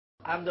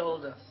I'm the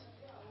oldest.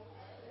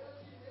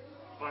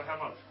 By how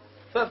much?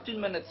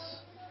 15 minutes.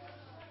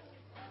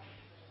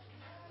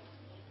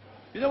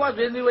 You know what,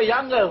 when we were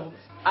younger,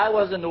 I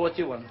was the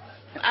naughty one.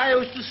 I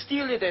used to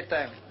steal at that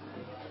time.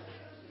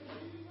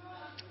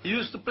 He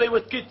used to play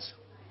with kids.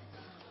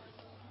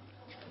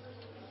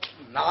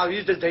 Now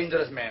he's the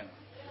dangerous man.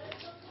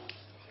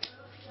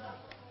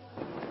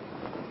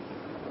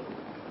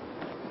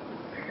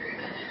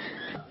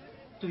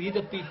 To hit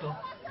the people,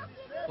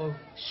 or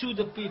shoot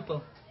the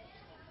people.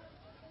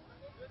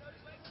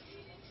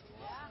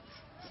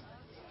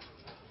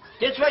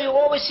 That's why you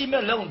always see me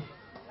alone.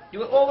 You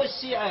will always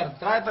see I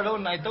drive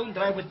alone. I don't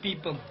drive with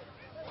people.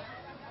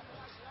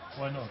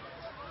 Why not?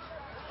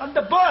 I'm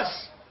the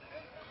boss.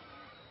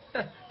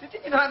 Did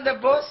you know I'm the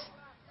boss?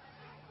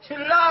 You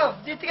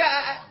laugh. Do you think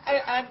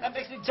I'm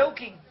actually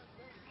joking?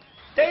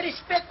 They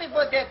respect me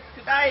for that.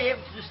 Because I have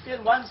to stay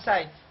on one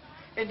side.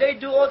 And they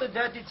do all the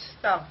dirty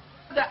stuff.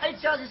 The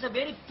Eichels is a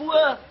very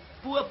poor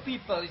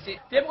people. You see.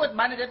 They've got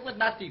money, they've got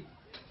nothing.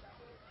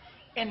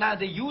 And now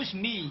they use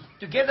me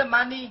to get the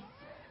money.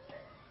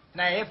 And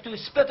I have to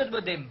split it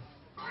with them.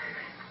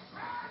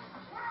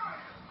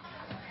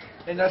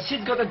 And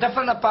Rashid got a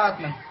different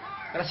apartment.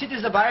 Rashid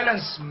is the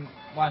violence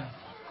one.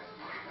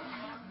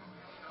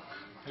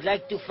 He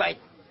likes to fight.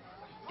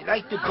 He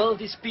likes to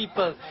build his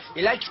people.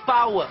 He likes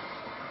power.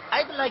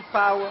 I don't like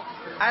power.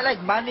 I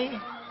like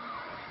money.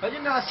 But you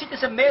know, Rashid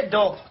is a mad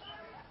dog.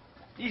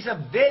 He's a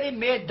very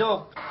mad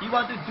dog. He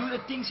wants to do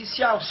the things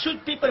himself.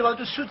 Shoot people, he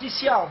wants to shoot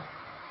himself.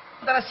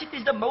 Rashid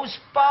is the most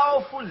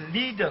powerful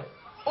leader.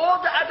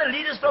 All the other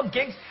leaders from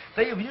gangs,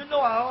 you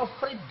know how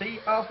afraid they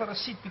are for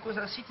Rashid, because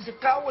Rashid is a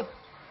coward.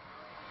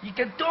 He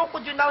can talk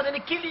with you now, then he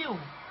kill you.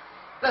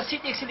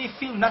 Rashid actually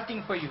feel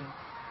nothing for you.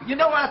 You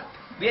know what?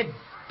 We had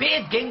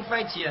bad gang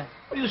fights here.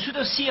 You should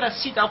have seen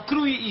Rashid, how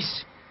cruel he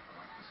is.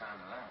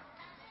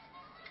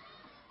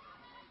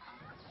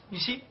 You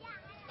see?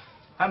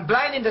 I'm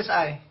blind in this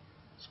eye.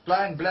 It's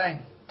blind.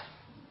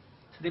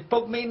 They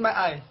poke me in my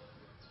eye.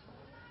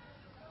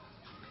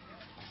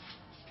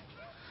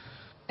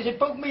 They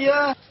poke me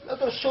here,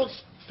 little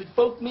shots, they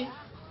poke me.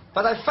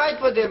 But I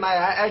fight with them,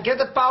 I get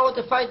the power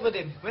to fight with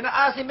them. When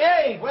I ask him,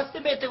 hey, what's the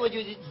matter with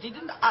you? They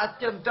didn't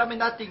tell me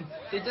nothing.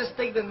 They just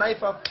take the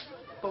knife up,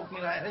 poke me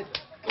like that,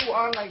 go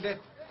on like that.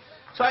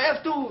 So I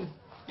have to,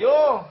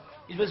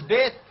 it was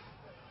bad.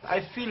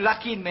 I feel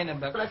lucky in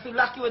Menenberg. I feel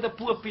lucky with the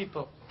poor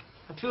people.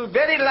 I feel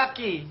very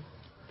lucky.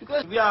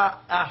 Because we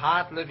are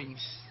hard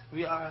livings.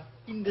 We are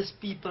in this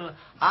people,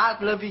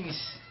 hard livings.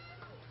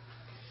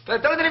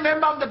 But don't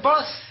remember I'm the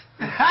boss.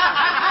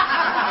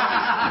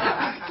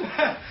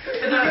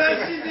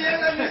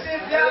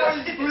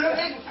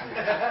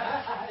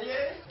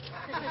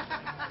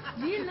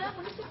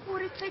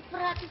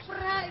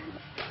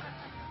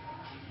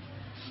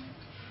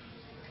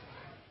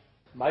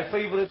 My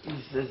favorite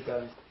is this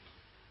guy.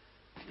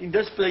 In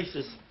these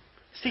places,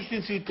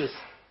 16 shooters.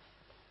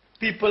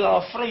 People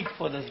are afraid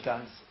for these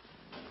guns.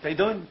 They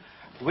don't.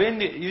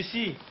 When you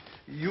see,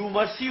 you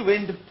must see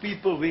when the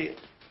people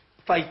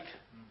fight.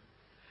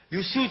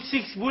 You shoot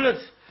 6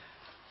 bullets,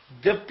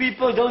 the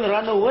people don't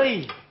run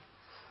away.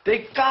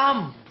 They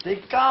come. They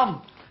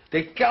count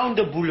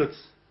the bullets.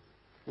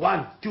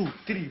 1, 2,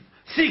 3,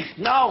 6,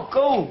 now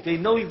go. They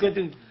know you got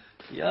to,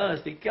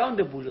 yes, they count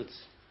the bullets.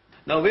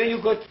 Now when you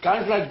got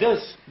guns like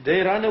this, they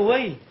run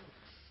away.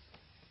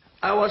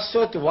 I was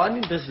shot one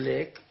in this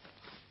leg,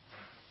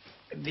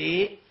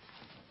 there,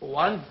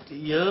 one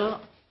here,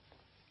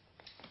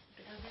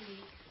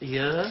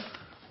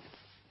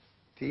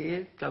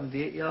 there, come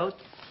there out.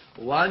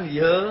 One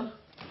here,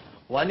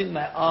 one in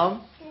my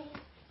arm,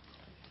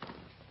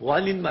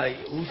 one in my,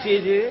 who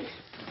says it?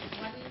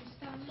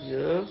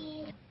 Here,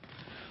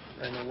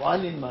 and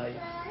one in my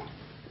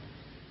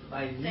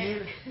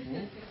knee,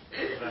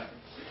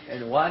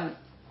 and one,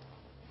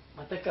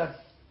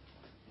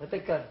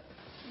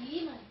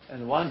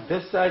 and one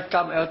this side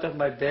come out of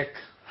my back.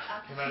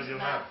 Came out of your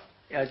mouth?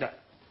 Yeah, It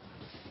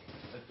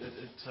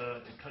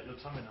cut your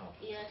tongue in half?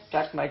 Yes.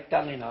 cut my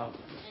tongue in half.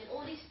 And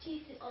all these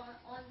teeth are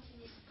on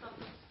his proper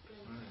place.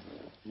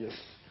 Yes,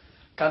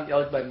 come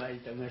out by my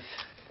tongue.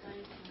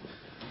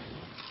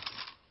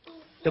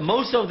 The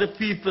most of the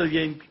people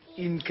here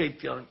in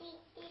Cape Town,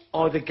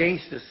 or the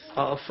gangsters,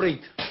 are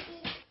afraid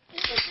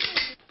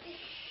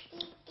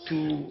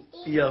to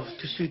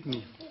shoot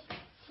me.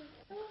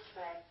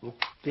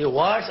 There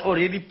was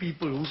already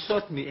people who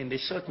shot me, and they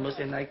shot me,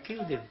 and I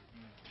killed them.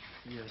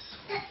 Yes.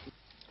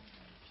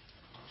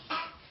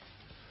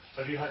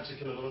 Have you had to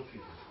kill a lot of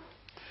people?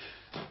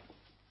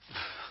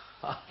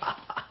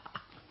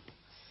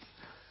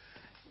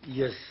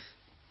 Yes.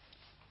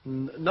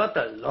 Not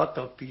a lot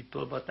of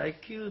people, but I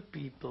killed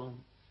people.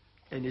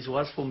 And it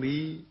was for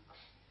me,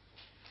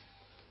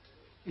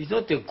 it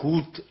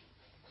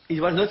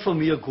was not for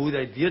me a good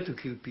idea to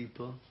kill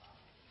people.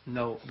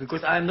 No,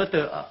 because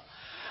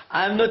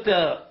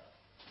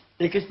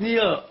ek is nie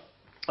 'n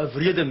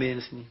wrede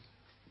mens nie.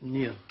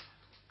 Nee.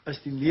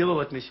 Is die lewe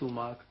wat my so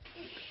maak.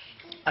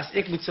 As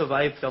ek moet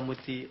survive, dan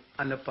moet die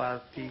ander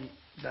party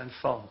dan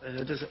val. En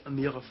dit is in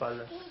meer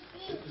gevalle.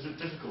 Is it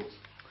difficult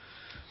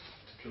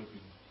to kill people?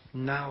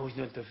 Now it's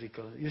not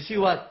difficult. You see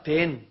what?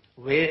 Then,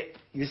 where,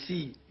 you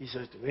see, is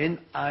that when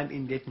I'm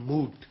in that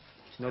mood,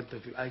 it's not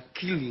difficult. I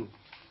kill you.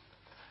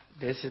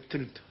 That's the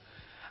truth.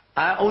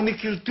 I only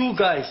kill 2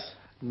 guys.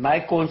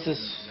 My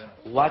conscience,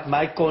 what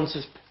my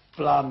conscience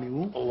plumb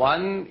me.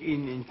 One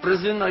in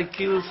prison, I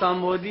killed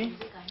somebody.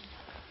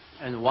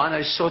 And one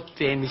I shot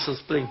 10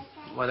 missiles plane.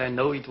 What I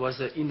know, it was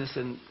an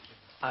innocent,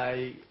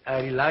 I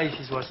realized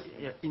it was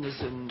an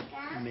innocent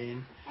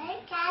man.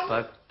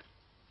 But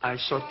I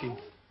shot him.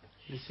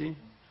 You see?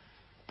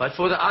 But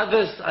for the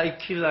others I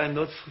kill, I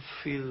not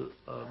feel,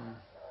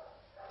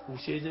 who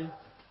says it?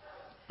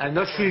 I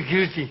not feel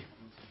guilty.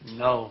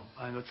 No,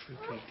 I not feel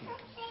guilty.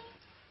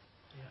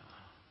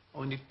 Yeah.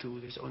 Only 2,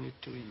 there's only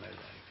 2 in my life.